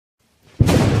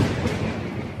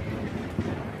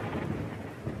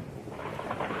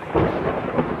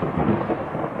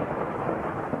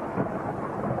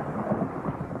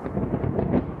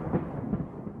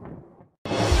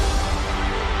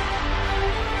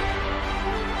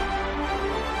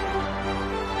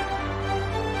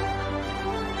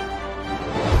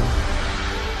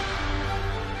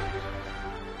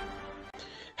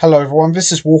Hello everyone,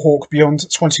 this is Warhawk Beyond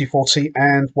 2040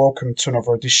 and welcome to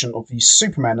another edition of the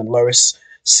Superman and Lois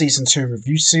Season 2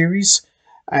 review series.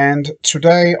 And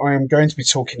today I am going to be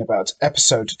talking about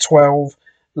episode 12,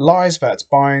 Lies That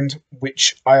Bind,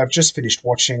 which I have just finished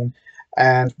watching.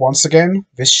 And once again,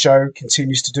 this show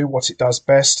continues to do what it does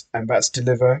best, and that's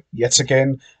deliver, yet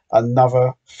again,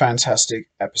 another fantastic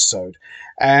episode.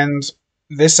 And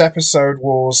this episode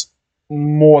was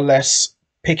more or less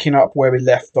picking up where we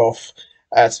left off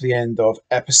at the end of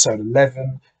episode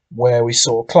 11, where we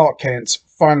saw Clark Kent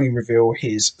finally reveal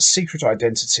his secret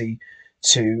identity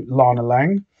to Lana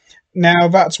Lang. Now,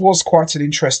 that was quite an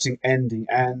interesting ending,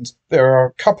 and there are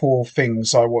a couple of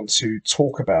things I want to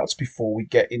talk about before we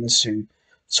get into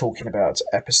talking about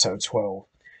episode 12.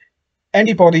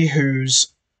 Anybody who's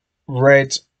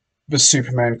read the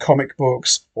Superman comic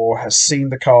books, or has seen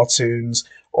the cartoons,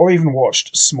 or even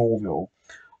watched Smallville,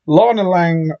 Lana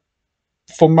Lang,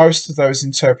 for most of those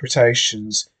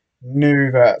interpretations,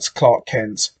 knew that Clark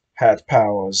Kent had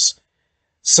powers.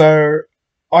 So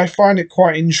I find it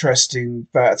quite interesting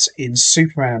that in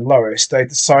Superman and Lois, they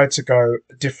decided to go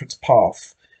a different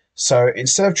path. So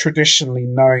instead of traditionally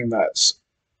knowing that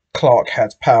Clark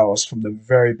had powers from the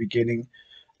very beginning,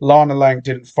 Lana Lang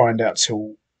didn't find out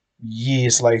till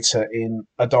years later in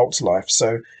adult life.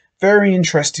 So very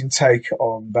interesting take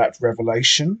on that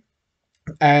revelation.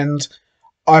 And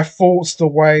I thought the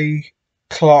way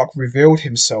Clark revealed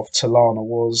himself to Lana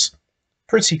was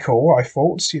pretty cool. I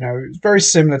thought, it was very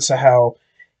similar to how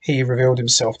he revealed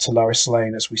himself to Lois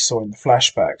Lane as we saw in the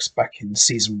flashbacks back in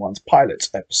season one's pilot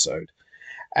episode.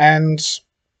 And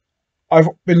I've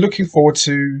been looking forward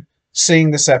to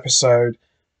seeing this episode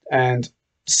and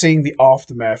seeing the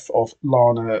aftermath of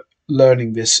Lana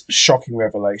learning this shocking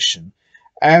revelation.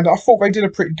 And I thought they did a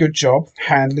pretty good job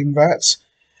handling that.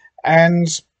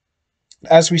 And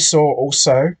as we saw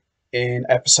also in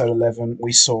episode 11,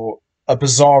 we saw a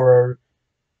bizarro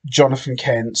Jonathan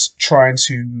Kent trying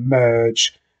to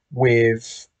merge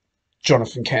with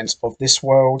Jonathan Kent of this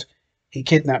world. He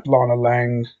kidnapped Lana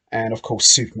Lang, and of course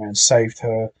Superman saved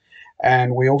her.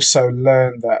 And we also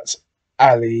learned that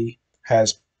Ali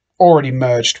has already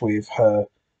merged with her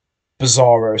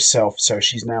bizarro self, so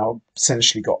she's now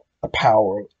essentially got a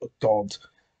power of God.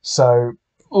 So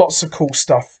lots of cool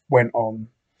stuff went on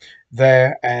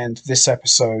there, and this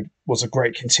episode was a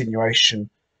great continuation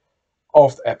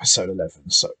of episode 11.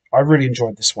 So I really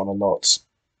enjoyed this one a lot.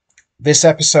 This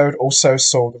episode also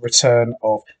saw the return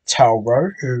of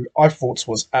Tal-Rho, who I thought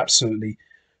was absolutely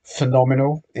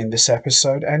phenomenal in this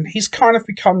episode, and he's kind of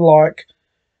become like,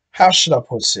 how should I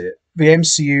put it, the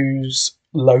MCU's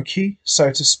Loki,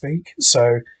 so to speak.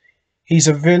 So he's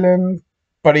a villain,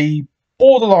 but he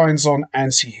borderlines on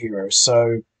anti-hero,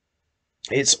 so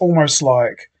it's almost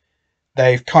like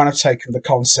they've kind of taken the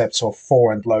concept of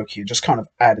Thor and Loki and just kind of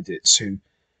added it to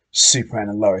Superman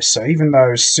and Lois. So even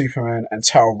though Superman and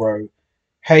Tal-Rho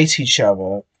hate each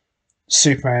other,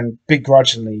 Superman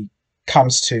begrudgingly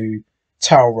comes to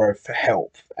Tal-Rho for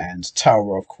help, and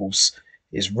Tal-Rho, of course,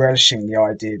 is relishing the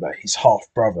idea that his half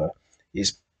brother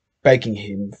is begging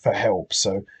him for help.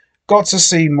 So got to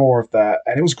see more of that,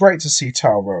 and it was great to see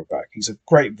Tal-Rho back. He's a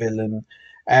great villain,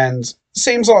 and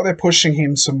seems like they're pushing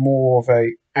him to more of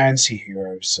a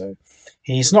anti-hero. So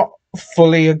he's not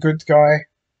fully a good guy,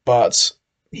 but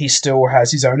he still has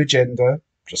his own agenda,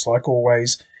 just like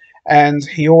always. And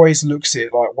he always looks at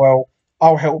it like, well,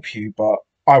 I'll help you, but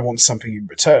I want something in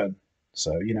return.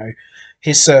 So,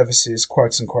 his services,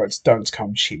 quote unquote, don't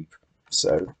come cheap.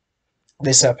 So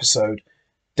this episode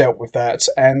dealt with that,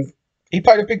 and he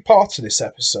played a big part to this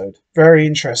episode. Very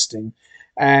interesting.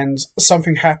 And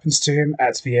something happens to him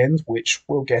at the end, which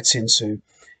we'll get into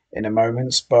in a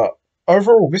moment. But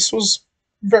overall, this was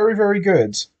very, very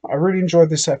good. I really enjoyed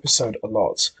this episode a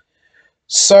lot.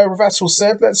 So with that all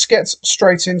said, let's get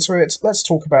straight into it. Let's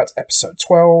talk about episode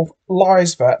 12,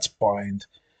 Lies That Bind.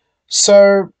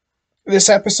 So this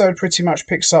episode pretty much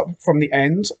picks up from the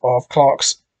end of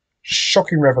Clark's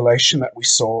shocking revelation that we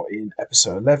saw in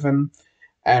episode 11.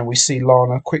 And we see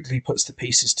Lana quickly puts the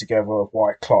pieces together of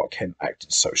why Clark Kent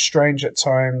acted so strange at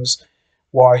times,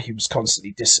 why he was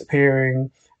constantly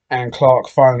disappearing, and Clark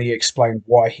finally explained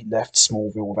why he left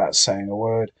Smallville without saying a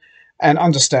word. And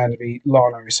understandably,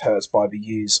 Lana is hurt by the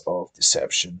years of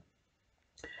deception.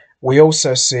 We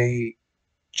also see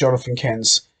Jonathan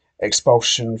Kent's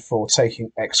expulsion for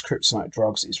taking ex-kryptonite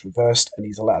drugs is reversed, and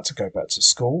he's allowed to go back to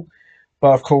school.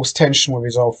 But of course, tension with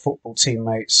his old football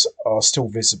teammates are still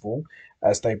visible,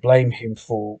 as they blame him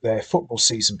for their football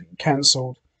season being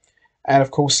cancelled. And of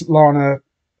course, Lana,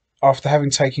 after having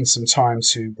taken some time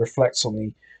to reflect on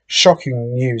the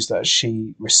shocking news that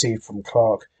she received from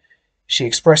Clark, She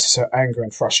expresses her anger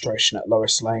and frustration at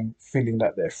Lois Lane, feeling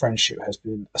that their friendship has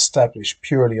been established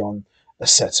purely on a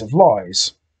set of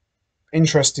lies.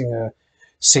 Interesting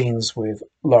scenes with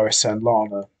Lois and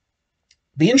Lana.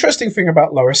 The interesting thing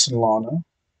about Lois and Lana,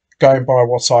 going by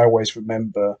what I always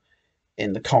remember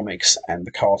in the comics and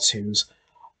the cartoons,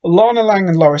 Lana Lang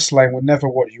and Lois Lane were never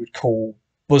what you would call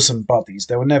bosom buddies.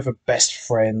 They were never best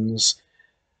friends.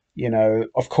 You know,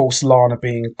 of course, Lana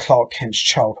being Clark Kent's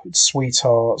childhood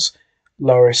sweetheart,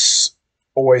 Lois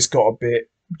always got a bit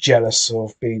jealous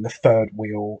of being the third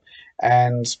wheel,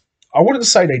 and I wouldn't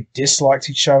say they disliked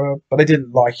each other, but they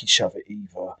didn't like each other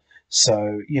either.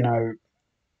 So, you know,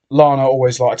 Lana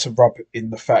always liked to rub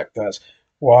in the fact that,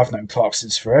 well, I've known Clark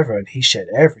since forever, and he shared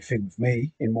everything with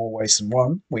me in more ways than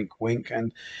one. Wink, wink.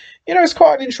 And you know, it's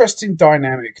quite an interesting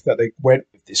dynamic that they went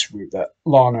with this route, that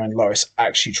Lana and Lois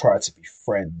actually tried to be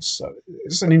friends. So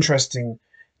it's an interesting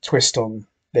twist on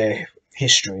their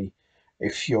history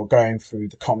if you're going through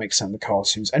the comics and the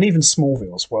cartoons, and even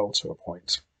Smallville as well to a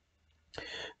point.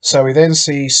 So we then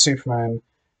see Superman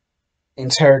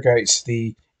interrogates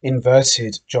the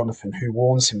inverted Jonathan, who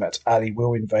warns him that Ali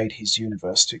will invade his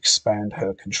universe to expand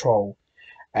her control.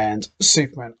 And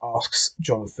Superman asks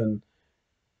Jonathan,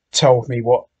 "Tell me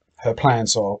what her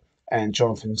plans are." And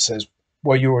Jonathan says,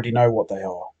 "Well, you already know what they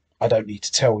are. I don't need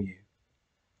to tell you."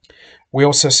 We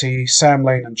also see Sam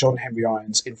Lane and John Henry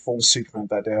Irons inform Superman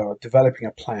that they are developing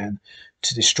a plan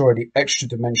to destroy the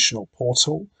extra-dimensional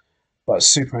portal, but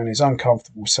Superman is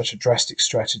uncomfortable with such a drastic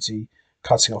strategy,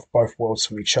 cutting off both worlds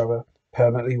from each other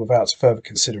permanently without further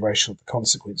consideration of the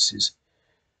consequences.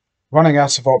 Running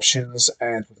out of options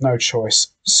and with no choice,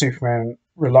 Superman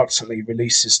reluctantly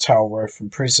releases Tal-Rho from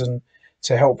prison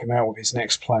to help him out with his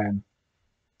next plan.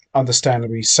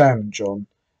 Understandably, Sam and John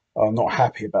are not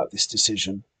happy about this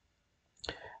decision.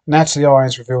 Natalie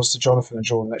Irons reveals to Jonathan and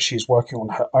Jordan that she is working on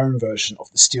her own version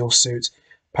of the Steel Suit,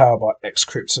 powered by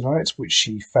X-Kryptonite, which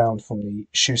she found from the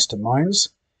Schuster mines.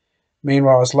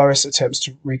 Meanwhile, as Lois attempts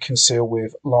to reconcile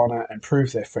with Lana and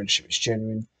prove their friendship is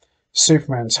genuine,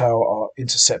 Superman and Tal are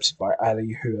intercepted by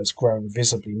Ali, who has grown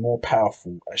visibly more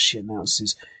powerful as she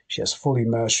announces she has fully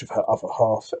merged with her other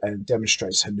half and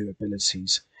demonstrates her new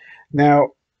abilities. Now,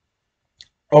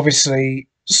 obviously,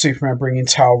 Superman bringing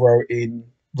Tal-Rho in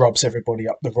rubs everybody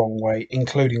up the wrong way,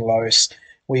 including Lois.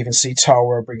 We even see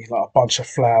Tal-Rho bringing like a bunch of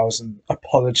flowers and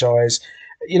apologise.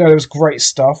 You know, it was great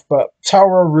stuff, but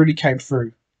Tal-Rho really came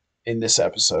through in this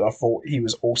episode. I thought he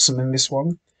was awesome in this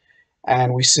one.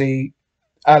 And we see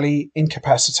Ali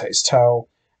incapacitates Tal.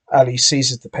 Ali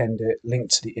seizes the pendant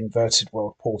linked to the inverted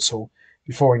world portal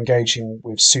before engaging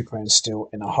with Superman still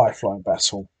in a high-flying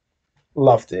battle.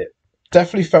 Loved it.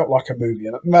 Definitely felt like a movie,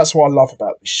 and that's what I love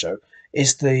about this show,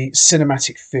 is the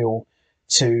cinematic feel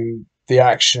to the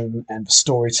action and the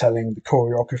storytelling, the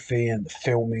choreography and the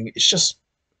filming. It's just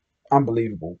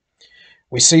unbelievable.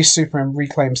 We see Superman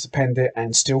reclaims the pendant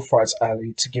and still fights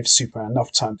Ali to give Superman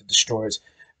enough time to destroy it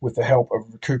with the help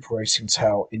of recuperating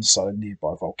Tal inside a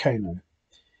nearby volcano.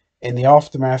 In the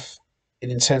aftermath, an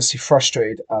intensely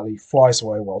frustrated Ali flies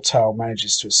away while Tal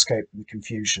manages to escape in the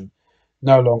confusion,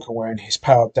 no longer wearing his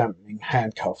power-dampening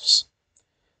handcuffs.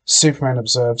 Superman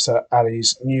observes that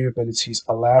Ali's new abilities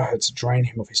allow her to drain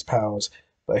him of his powers,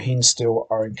 but he and Steel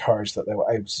are encouraged that they were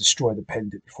able to destroy the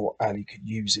pendant before Ali could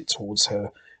use it towards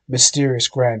her mysterious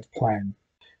grand plan.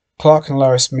 Clark and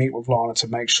Lois meet with Lana to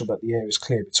make sure that the air is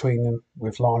clear between them,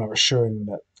 with Lana assuring them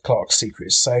that Clark's secret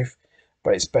is safe,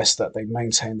 but it's best that they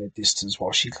maintain their distance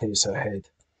while she clears her head.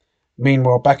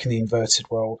 Meanwhile, back in the inverted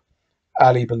world,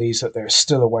 Ali believes that there is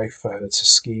still a way for her to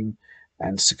scheme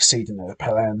and succeed in her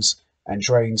plans, and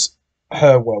drains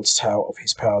her world's Tal of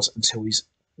his powers until he's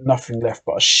nothing left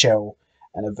but a shell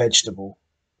and a vegetable.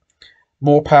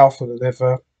 More powerful than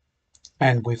ever,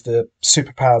 and with the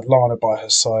superpowered Lana by her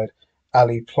side,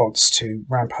 Ali plots to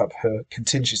ramp up her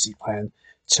contingency plan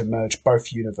to merge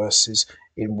both universes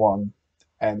in one.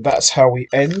 And that's how we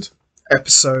end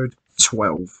episode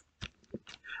 12.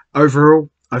 Overall,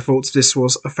 I thought this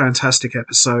was a fantastic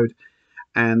episode.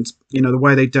 And, you know, the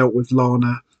way they dealt with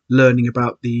Lana learning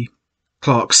about the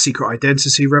Clark's secret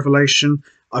identity revelation,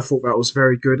 I thought that was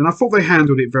very good. And I thought they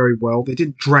handled it very well. They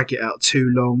didn't drag it out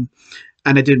too long,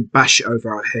 and they didn't bash it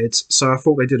over our heads. So I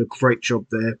thought they did a great job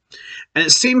there. And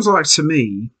it seems like to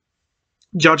me,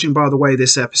 judging by the way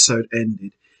this episode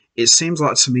ended, it seems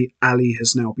like to me Ali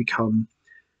has now become,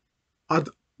 I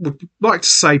would like to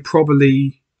say,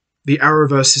 probably the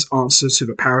Arrowverse's answer to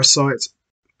the Parasite.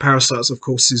 Parasites, of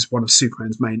course, is one of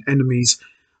Superman's main enemies.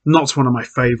 Not one of my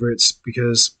favourites,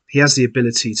 because he has the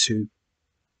ability to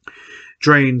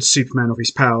drain Superman of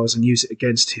his powers and use it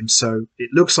against him. So it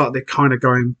looks like they're kind of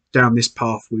going down this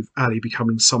path with Ali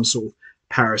becoming some sort of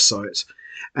parasite.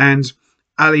 And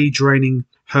Ali draining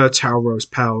her Talrose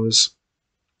powers.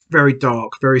 Very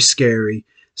dark, very scary.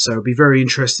 So it'll be very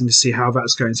interesting to see how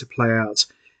that's going to play out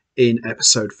in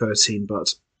episode 13.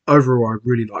 But overall, I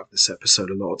really like this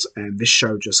episode a lot. And this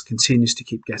show just continues to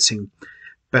keep getting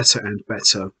better and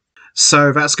better.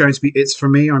 So that's going to be it for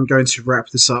me. I'm going to wrap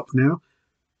this up now.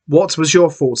 What was your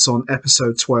thoughts on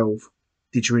episode 12?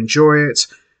 Did you enjoy it?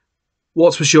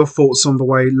 What was your thoughts on the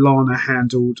way Lana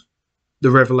handled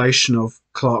the revelation of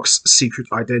Clark's secret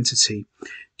identity?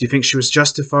 Do you think she was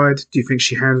justified? Do you think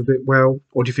she handled it well?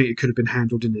 Or do you think it could have been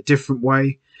handled in a different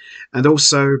way? And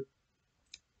also,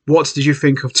 what did you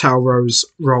think of Talrose's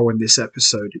role in this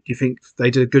episode? Do you think they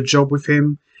did a good job with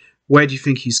him? Where do you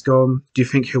think he's gone? Do you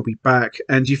think he'll be back?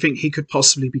 And do you think he could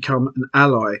possibly become an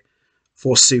ally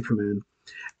for Superman?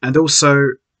 And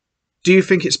also, do you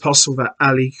think it's possible that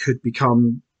Ali could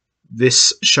become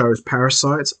this show's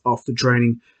parasite after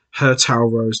draining her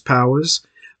Talrose powers?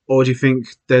 Or do you think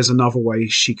there's another way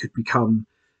she could become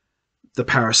the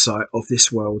parasite of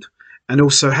this world? And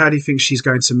also, how do you think she's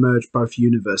going to merge both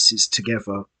universes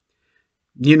together?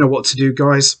 You know what to do,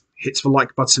 guys. Hit the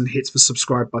like button, hit the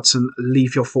subscribe button,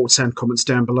 leave your thoughts and comments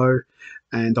down below,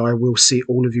 and I will see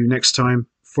all of you next time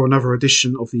for another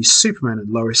edition of the Superman and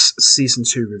Lois Season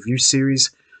 2 review series,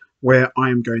 where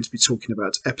I am going to be talking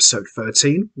about episode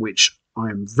 13, which I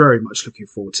am very much looking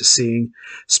forward to seeing,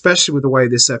 especially with the way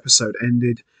this episode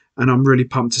ended, and I'm really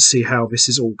pumped to see how this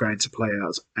is all going to play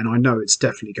out, and I know it's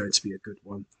definitely going to be a good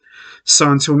one.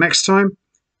 So until next time,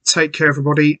 take care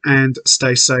everybody, and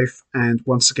stay safe, and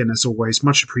once again, as always,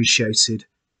 much appreciated.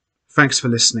 Thanks for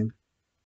listening.